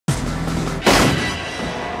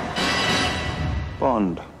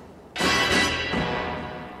Bond.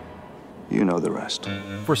 You know the rest.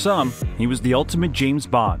 For some, he was the ultimate James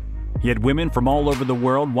Bond. He had women from all over the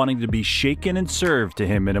world wanting to be shaken and served to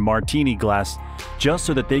him in a martini glass just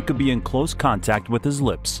so that they could be in close contact with his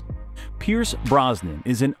lips. Pierce Brosnan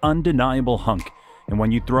is an undeniable hunk, and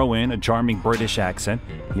when you throw in a charming British accent,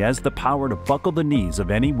 he has the power to buckle the knees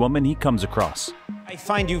of any woman he comes across. I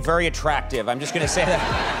find you very attractive. I'm just going to say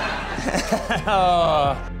that.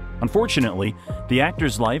 Oh. Unfortunately, the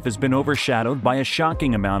actor's life has been overshadowed by a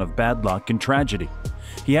shocking amount of bad luck and tragedy.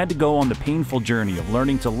 He had to go on the painful journey of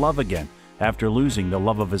learning to love again after losing the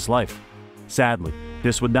love of his life. Sadly,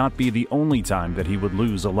 this would not be the only time that he would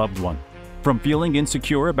lose a loved one. From feeling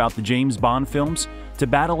insecure about the James Bond films to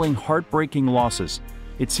battling heartbreaking losses,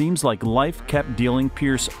 it seems like life kept dealing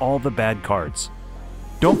Pierce all the bad cards.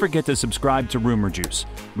 Don't forget to subscribe to Rumour Juice.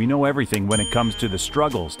 We know everything when it comes to the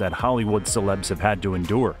struggles that Hollywood celebs have had to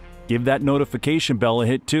endure. Give that notification bell a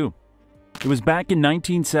hit too. It was back in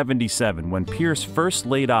 1977 when Pierce first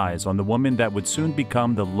laid eyes on the woman that would soon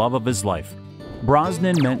become the love of his life.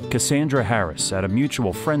 Brosnan met Cassandra Harris at a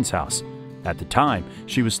mutual friend's house. At the time,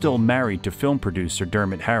 she was still married to film producer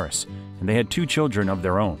Dermot Harris, and they had 2 children of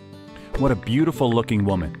their own. What a beautiful-looking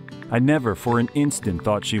woman. I never for an instant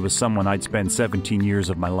thought she was someone I'd spend 17 years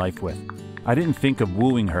of my life with. I didn't think of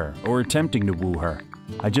wooing her or attempting to woo her.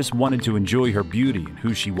 I just wanted to enjoy her beauty and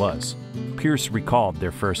who she was. Pierce recalled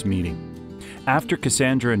their first meeting. After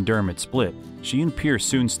Cassandra and Dermot split, she and Pierce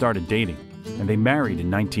soon started dating, and they married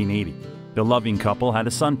in 1980. The loving couple had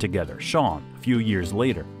a son together, Sean, a few years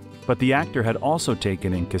later. But the actor had also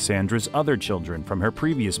taken in Cassandra's other children from her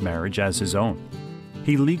previous marriage as his own.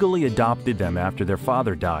 He legally adopted them after their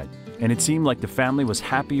father died, and it seemed like the family was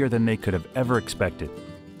happier than they could have ever expected.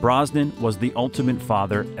 Brosnan was the ultimate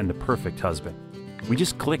father and the perfect husband. We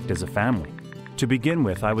just clicked as a family. To begin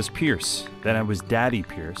with, I was Pierce, then I was Daddy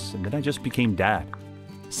Pierce, and then I just became Dad.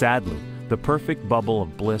 Sadly, the perfect bubble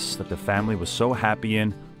of bliss that the family was so happy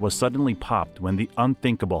in was suddenly popped when the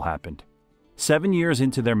unthinkable happened. 7 years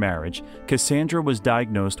into their marriage, Cassandra was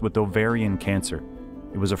diagnosed with ovarian cancer.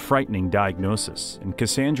 It was a frightening diagnosis, and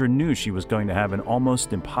Cassandra knew she was going to have an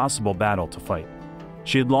almost impossible battle to fight.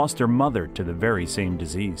 She had lost her mother to the very same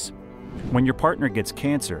disease. When your partner gets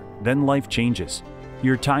cancer, then life changes.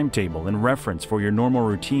 Your timetable and reference for your normal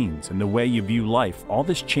routines and the way you view life, all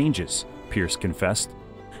this changes, Pierce confessed.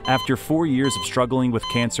 After 4 years of struggling with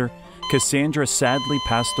cancer, Cassandra sadly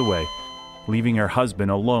passed away, leaving her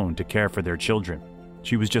husband alone to care for their children.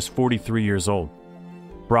 She was just 43 years old.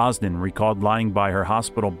 Brosnan recalled lying by her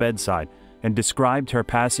hospital bedside and described her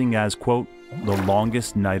passing as, quote, "the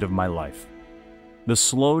longest night of my life." The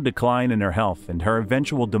slow decline in her health and her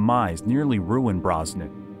eventual demise nearly ruined Brosnan.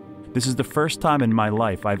 This is the first time in my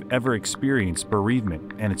life I've ever experienced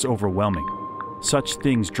bereavement, and it's overwhelming. Such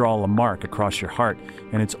things draw a mark across your heart,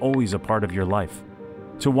 and it's always a part of your life.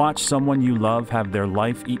 To watch someone you love have their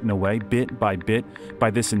life eaten away bit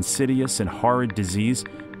by this insidious and horrid disease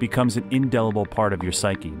becomes an indelible part of your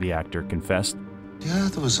psyche, the actor confessed. Yeah,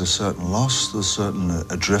 there was a certain loss, there was a certain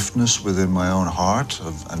adriftness within my own heart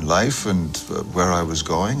and life and where I was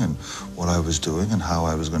going and what I was doing and how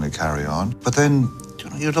I was going to carry on. But then, you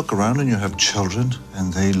know, you look around and you have children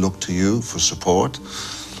and they look to you for support.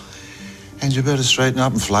 And you better straighten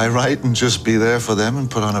up and fly right and just be there for them and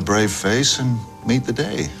put on a brave face and meet the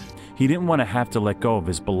day. He didn't want to have to let go of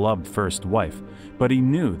his beloved first wife, but he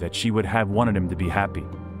knew that she would have wanted him to be happy.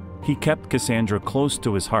 He kept Cassandra close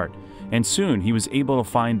to his heart, and soon he was able to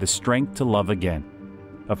find the strength to love again.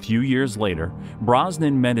 A few years later,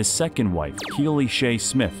 Brosnan met his second wife, Keely Shaye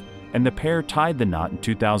Smith, and the pair tied the knot in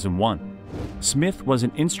 2001. Smith was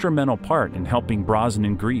an instrumental part in helping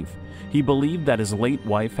Brosnan grieve. He believed that his late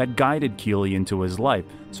wife had guided Keely into his life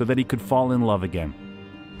so that he could fall in love again.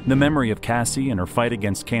 The memory of Cassie and her fight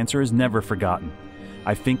against cancer is never forgotten.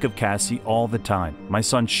 I think of Cassie all the time. My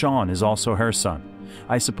son Sean is also her son.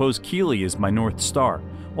 I suppose Keely is my North Star,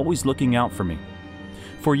 always looking out for me.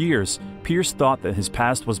 For years, Pierce thought that his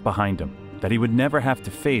past was behind him, that he would never have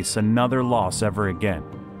to face another loss ever again.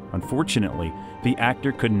 Unfortunately, the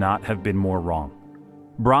actor could not have been more wrong.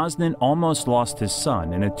 Brosnan almost lost his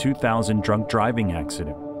son in a 2000 drunk driving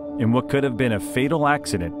accident. In what could have been a fatal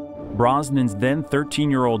accident, Brosnan's then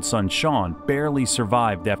 13-year-old son Sean barely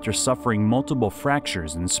survived after suffering multiple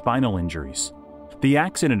fractures and spinal injuries. The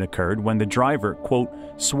accident occurred when the driver, quote,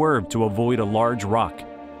 swerved to avoid a large rock,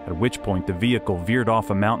 at which point the vehicle veered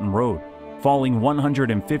off a mountain road, falling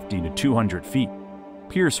 150 to 200 feet.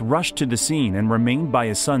 Pierce rushed to the scene and remained by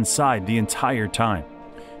his son's side the entire time.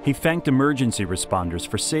 He thanked emergency responders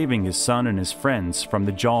for saving his son and his friends from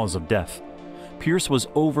the jaws of death. Pierce was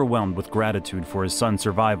overwhelmed with gratitude for his son's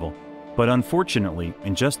survival, but unfortunately,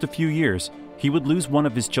 in just a few years, he would lose one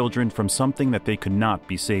of his children from something that they could not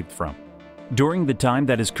be saved from. During the time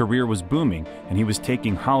that his career was booming and he was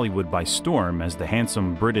taking Hollywood by storm as the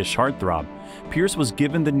handsome British heartthrob, Pierce was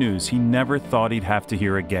given the news he never thought he'd have to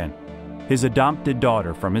hear again. His adopted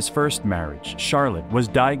daughter from his first marriage, Charlotte, was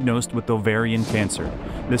diagnosed with ovarian cancer,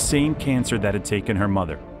 the same cancer that had taken her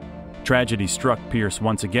mother. Tragedy struck Pierce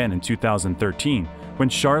once again in 2013 when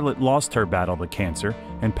Charlotte lost her battle to cancer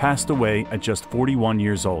and passed away at just 41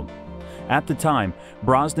 years old. At the time,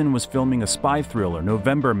 Brosnan was filming a spy thriller,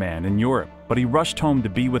 November Man, in Europe, but he rushed home to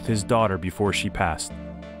be with his daughter before she passed.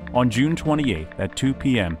 On June 28th at 2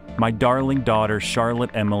 p.m., my darling daughter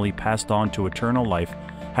Charlotte Emily passed on to eternal life,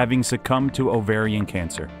 having succumbed to ovarian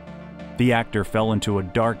cancer. The actor fell into a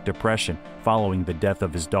dark depression following the death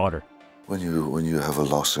of his daughter. When you have a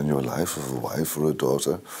loss in your life of a wife or a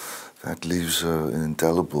daughter, that leaves an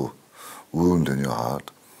indelible wound in your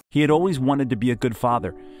heart. He had always wanted to be a good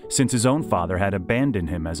father, since his own father had abandoned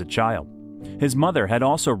him as a child. His mother had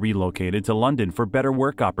also relocated to London for better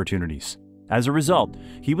work opportunities. As a result,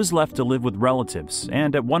 he was left to live with relatives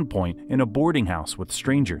and, at one point, in a boarding house with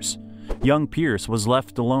strangers. Young Pierce was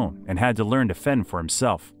left alone and had to learn to fend for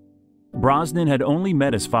himself. Brosnan had only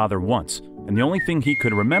met his father once, and the only thing he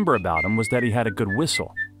could remember about him was that he had a good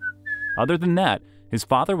whistle. Other than that, his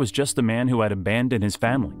father was just a man who had abandoned his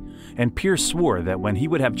family, and Pierce swore that when he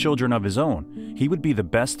would have children of his own, he would be the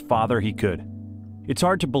best father he could. It's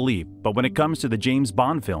hard to believe, but when it comes to the James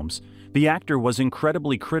Bond films, the actor was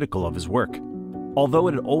incredibly critical of his work. Although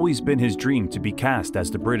it had always been his dream to be cast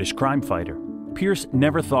as the British crime fighter, Pierce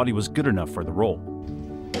never thought he was good enough for the role.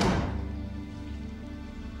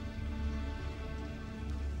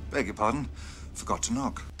 Beg your pardon? Forgot to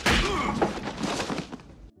knock.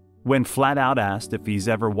 When flat out asked if he's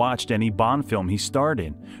ever watched any Bond film he starred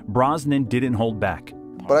in, Brosnan didn't hold back.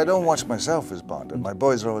 But I don't watch myself as Bond, and my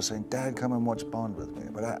boys are always saying, Dad, come and watch Bond with me.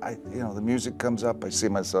 But the music comes up, I see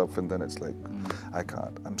myself, and then it's like, I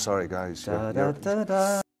can't. I'm sorry, guys.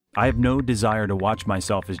 I have no desire to watch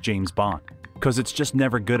myself as James Bond, because it's just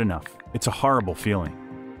never good enough. It's a horrible feeling.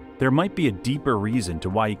 There might be a deeper reason to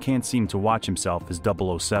why he can't seem to watch himself as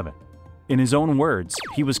 007. In his own words,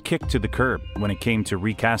 he was kicked to the curb when it came to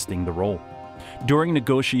recasting the role. During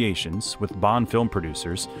negotiations with Bond film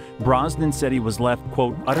producers, Brosnan said he was left,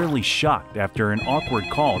 quote, utterly shocked after an awkward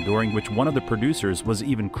call during which one of the producers was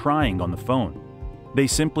even crying on the phone. They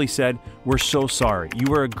simply said, "We're so sorry.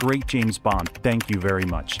 You were a great James Bond. Thank you very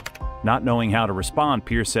much." Not knowing how to respond,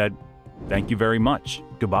 Pierce said, "Thank you very much.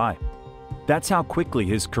 Goodbye." That's how quickly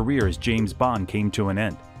his career as James Bond came to an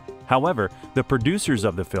end. However, the producers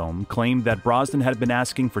of the film claimed that Brosnan had been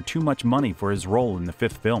asking for too much money for his role in the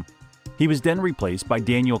fifth film. He was then replaced by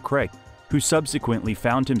Daniel Craig, who subsequently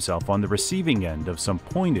found himself on the receiving end of some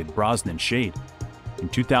pointed Brosnan shade. In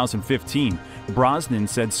 2015, Brosnan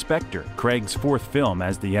said Spectre, Craig's fourth film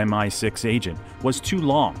as the MI6 agent, was too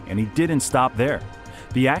long, and he didn't stop there.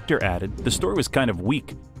 The actor added, "The story was kind of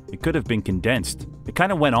weak. It could have been condensed. It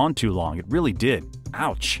kind of went on too long. It really did.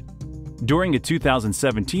 Ouch." During a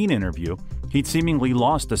 2017 interview, he'd seemingly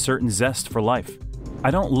lost a certain zest for life.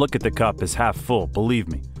 "I don't look at the cup as half full, believe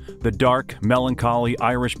me. The dark, melancholy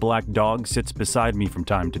Irish black dog sits beside me from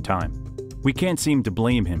time to time. We can't seem to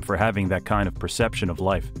blame him for having that kind of perception of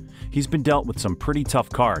life. He's been dealt with some pretty tough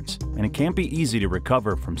cards, and it can't be easy to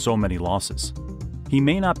recover from so many losses. He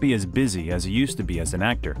may not be as busy as he used to be as an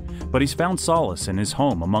actor, but he's found solace in his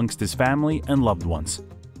home amongst his family and loved ones."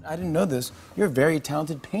 I didn't know this. You're a very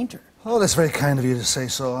talented painter. Oh, that's very kind of you to say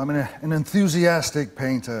so. I'm an enthusiastic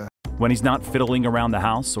painter. When he's not fiddling around the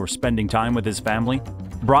house or spending time with his family,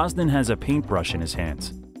 Brosnan has a paintbrush in his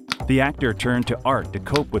hands. The actor turned to art to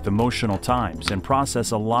cope with emotional times and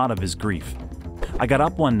process a lot of his grief. "I got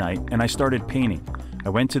up one night and I started painting. I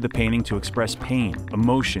went to the painting to express pain,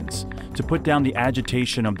 emotions, to put down the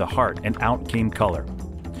agitation of the heart, and out came color."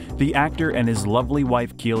 The actor and his lovely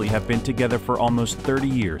wife Keely have been together for almost 30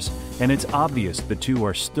 years, and it's obvious the two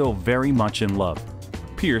are still very much in love.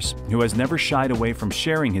 Pierce, who has never shied away from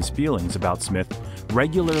sharing his feelings about Smith,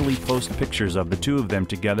 regularly posts pictures of the two of them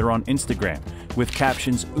together on Instagram, with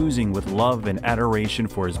captions oozing with love and adoration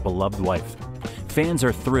for his beloved wife. Fans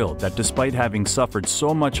are thrilled that despite having suffered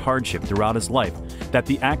so much hardship throughout his life, that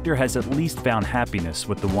the actor has at least found happiness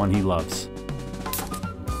with the one he loves.